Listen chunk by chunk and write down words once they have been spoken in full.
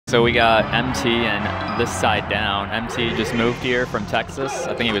So we got MT and ThisSideDown. MT just moved here from Texas.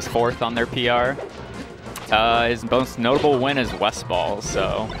 I think he was 4th on their PR. His most notable win is West Balls,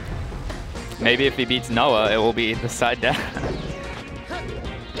 so maybe if he beats Noah, it will be ThisSideDown.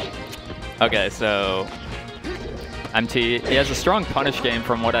 Okay, so MT, he has a strong punish game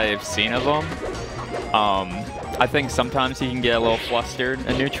from what I've seen of him. I think sometimes he can get a little flustered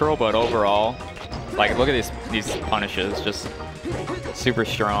in neutral, but overall, like, look at these punishes, just super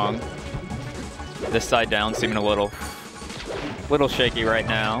strong. ThisSideDown seeming a little shaky right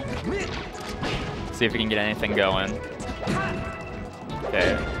now. See if we can get anything going.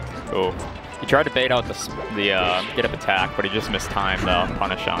 Okay. Oh, he tried to bait out the get up attack, but he just missed time to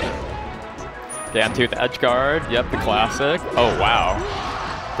punish on it. Damn, tooth edge guard. Yep, the classic. Oh wow.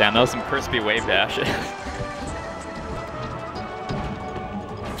 Damn, those some crispy wave dashes.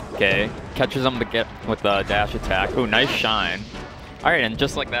 Okay, catches him to get with the dash attack. Ooh, nice shine. All right, and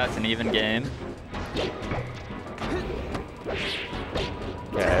just like that, it's an even game.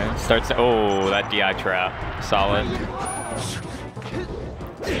 Okay, starts. Oh, that DI trap, solid.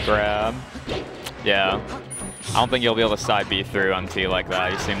 Grab. Yeah, I don't think you'll be able to side B through MT like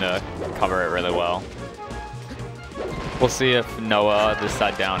that. You seem to cover it really well. We'll see if Noah,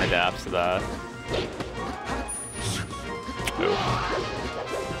 ThisSideDown, adapts to that. Ooh.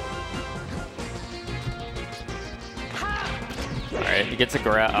 Alright, he gets a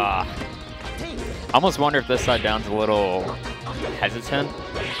grab. I almost wonder if ThisSideDown's a little hesitant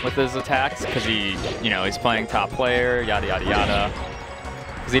with his attacks because he's playing top player, yada yada yada.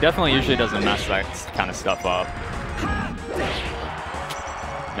 Because he definitely usually doesn't mess that kind of stuff up.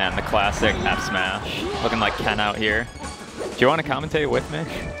 Man, the classic F smash. Looking like Ken out here. Do you want to commentate with me?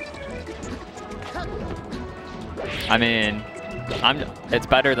 I mean, it's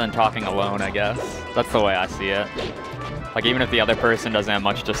better than talking alone, I guess. That's the way I see it. Like, even if the other person doesn't have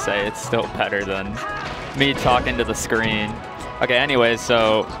much to say, it's still better than me talking to the screen. Okay, anyways,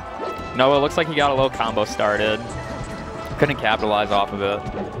 so Noah looks like he got a little combo started. Couldn't capitalize off of it.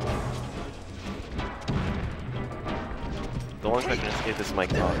 The one question is if this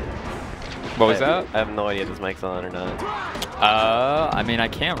mic's on. What was that? I have no idea if this mic's on or not. I mean, I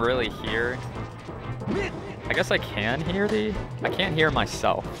can't really hear. I guess I can hear I can't hear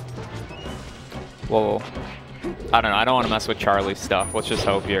myself. Well, I don't know. I don't want to mess with Charlie's stuff. Let's just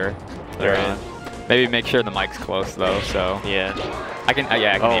hope you're on. Maybe make sure the mic's close though. So yeah, I can.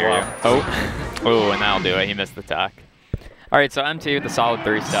 Yeah, I can hear you. Oh, oh, and that'll do it. He missed the attack. All right, so MT with the solid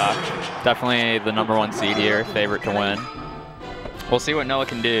 3 stock. Definitely the #1 seed here, favorite to win. We'll see what Noah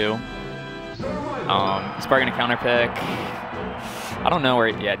can do. He's probably gonna counter pick. I don't know where.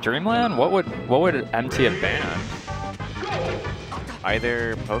 Yeah, Dreamland. What would MT have banned?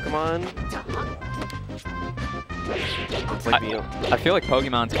 Either Pokemon. Like I feel like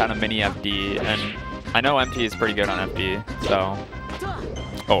Pokemon's kind of mini FD, and I know MT is pretty good on FD. So,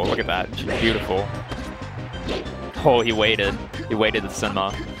 oh, look at that, beautiful. Oh, he waited. He waited the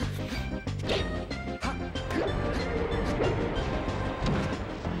cinema.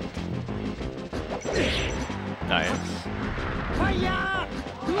 Nice.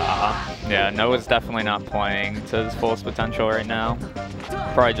 Yeah, Noah's definitely not playing to his fullest potential right now.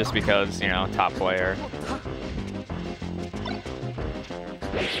 Probably just because, top player.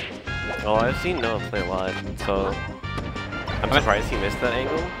 Oh, I've seen Noah play a lot, so I'm surprised he missed that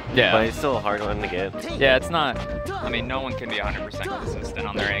angle. Yeah. But it's still a hard one to get. Yeah, it's not. I mean, no one can be 100% consistent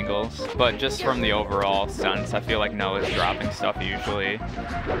on their angles, but just from the overall sense, I feel like Noah's dropping stuff usually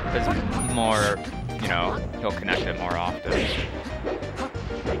is more, he'll connect it more often.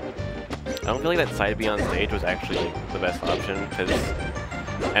 I don't feel like that side B on stage was actually the best option because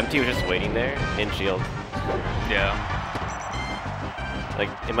MT was just waiting there in shield. Yeah. Like,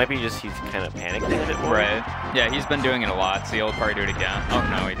 it might be just he's kind of panicking a bit more. Right. Yeah, he's been doing it a lot, so he'll probably do it again. Oh,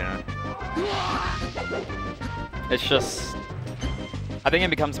 no, he didn't. It's just, I think it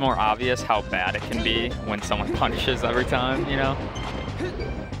becomes more obvious how bad it can be when someone punishes every time, Not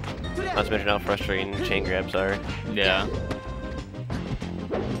to mention how frustrating chain grabs are. Yeah.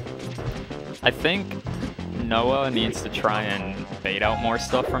 I think Noah needs to try and bait out more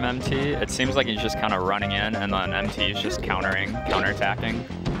stuff from MT. It seems like he's just kind of running in, and then MT is just counterattacking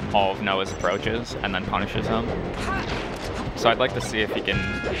all of Noah's approaches, and then punishes him. So I'd like to see if he can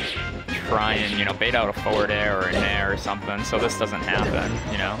try and, bait out a forward air or an air or something, so this doesn't happen,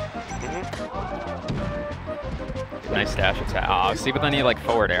 Nice dash attack. Oh, see, but then he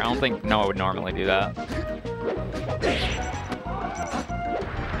forward air. I don't think Noah would normally do that.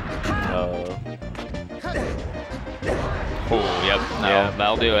 Oh, yep. No, yeah.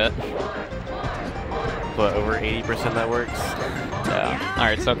 That'll do it. But over 80% that works. Yeah. All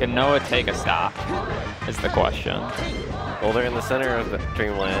right, so can Noah take a stock is the question. Well, they're in the center of the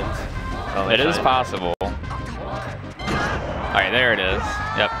Dreamland. Oh, It is possible. All right, there it is.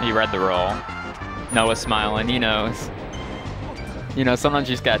 Yep, he read the roll. Noah's smiling, he knows. You know, sometimes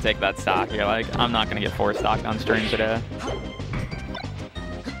you just gotta take that stock. You're like, I'm not gonna get 4 stocked on stream today.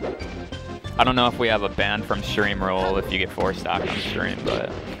 I don't know if we have a ban from stream rule if you get 4 stocked on stream,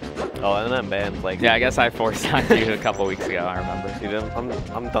 but... Oh, and then banned, like... Yeah, I guess I 4 stocked you a couple weeks ago, I remember. Dude,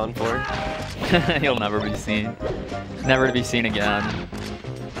 I'm done for. He'll never be seen. Never to be seen again.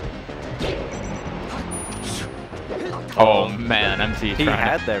 Oh man, MT He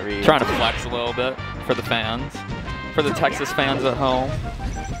had that read. Trying to flex a little bit for the fans. For the Texas fans at home.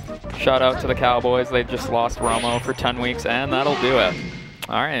 Shout out to the Cowboys. They just lost Romo for 10 weeks, and that'll do it.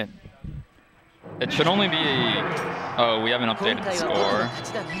 All right. It should only be... Oh, we haven't updated the score.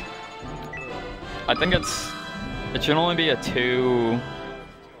 I think it should only be a 2...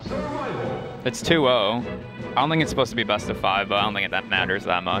 It's 2-0. I don't think it's supposed to be best of 5, but I don't think that matters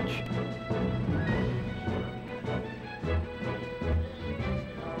that much.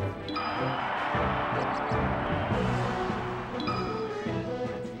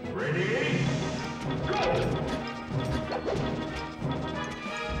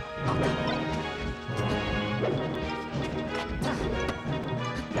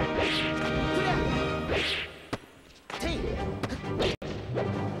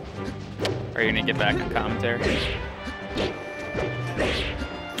 Are you gonna get back in commentary?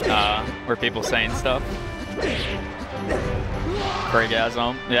 Were people saying stuff?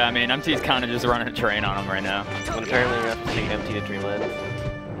 Craiggasm. Yeah, I mean, MT's kind of just running a train on him right now. And apparently you have to take MT to Dreamland.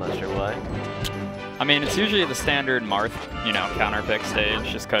 I'm not sure why. I mean, it's usually the standard Marth, you know, counter pick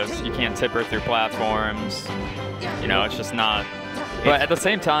stage, just because you can't tip her through platforms. You know, it's just not. But at the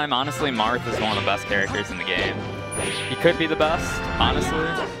same time, honestly, Marth is one of the best characters in the game. He could be the best, honestly.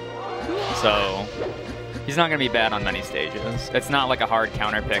 So, he's not going to be bad on many stages. It's not like a hard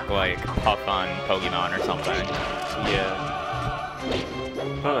counter pick like Puff on Pokemon or something. Yeah.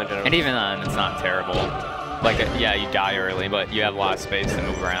 And even then, it's not terrible. Like, yeah, you die early, but you have a lot of space to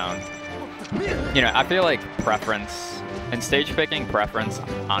move around. You know, I feel like preference, and stage picking, preference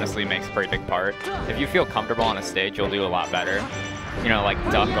honestly makes a pretty big part. If you feel comfortable on a stage, you'll do a lot better. You know, like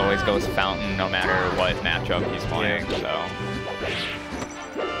Duck always goes Fountain no matter what matchup he's playing, so.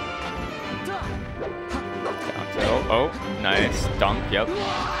 Oh, nice. Dunk, yep.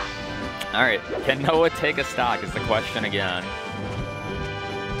 All right, can Noah take a stock is the question again.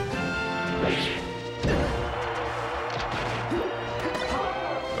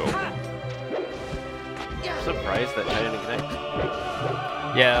 I'm surprised that I didn't connect.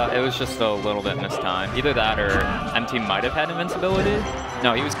 Yeah, it was just a little bit mistimed. Either that or MT might have had invincibility.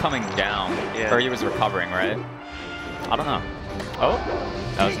 No, he was coming down. Yeah. Or he was recovering, right? I don't know. Oh,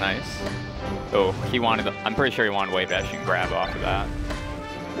 that was nice. Oh, he wanted, I'm pretty sure he wanted wave dash and grab off of that.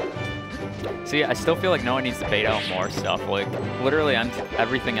 See, I still feel like Noah needs to bait out more stuff. Like, literally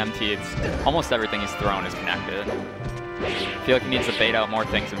everything MT, almost everything he's thrown is connected. I feel like he needs to bait out more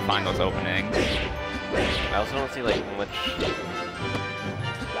things and find those openings. I also don't see, like, much...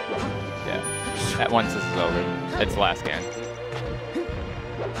 Yeah. Once this is over, it's the last game.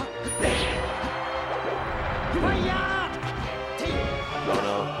 Oh,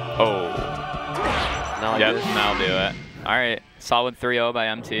 no. Oh. Yep, that'll do it. All right, solid 3-0 by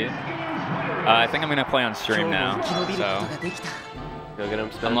MT. I think I'm gonna play on stream now, so. Go get him,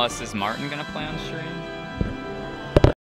 Spence. Unless, is Martin gonna play on stream?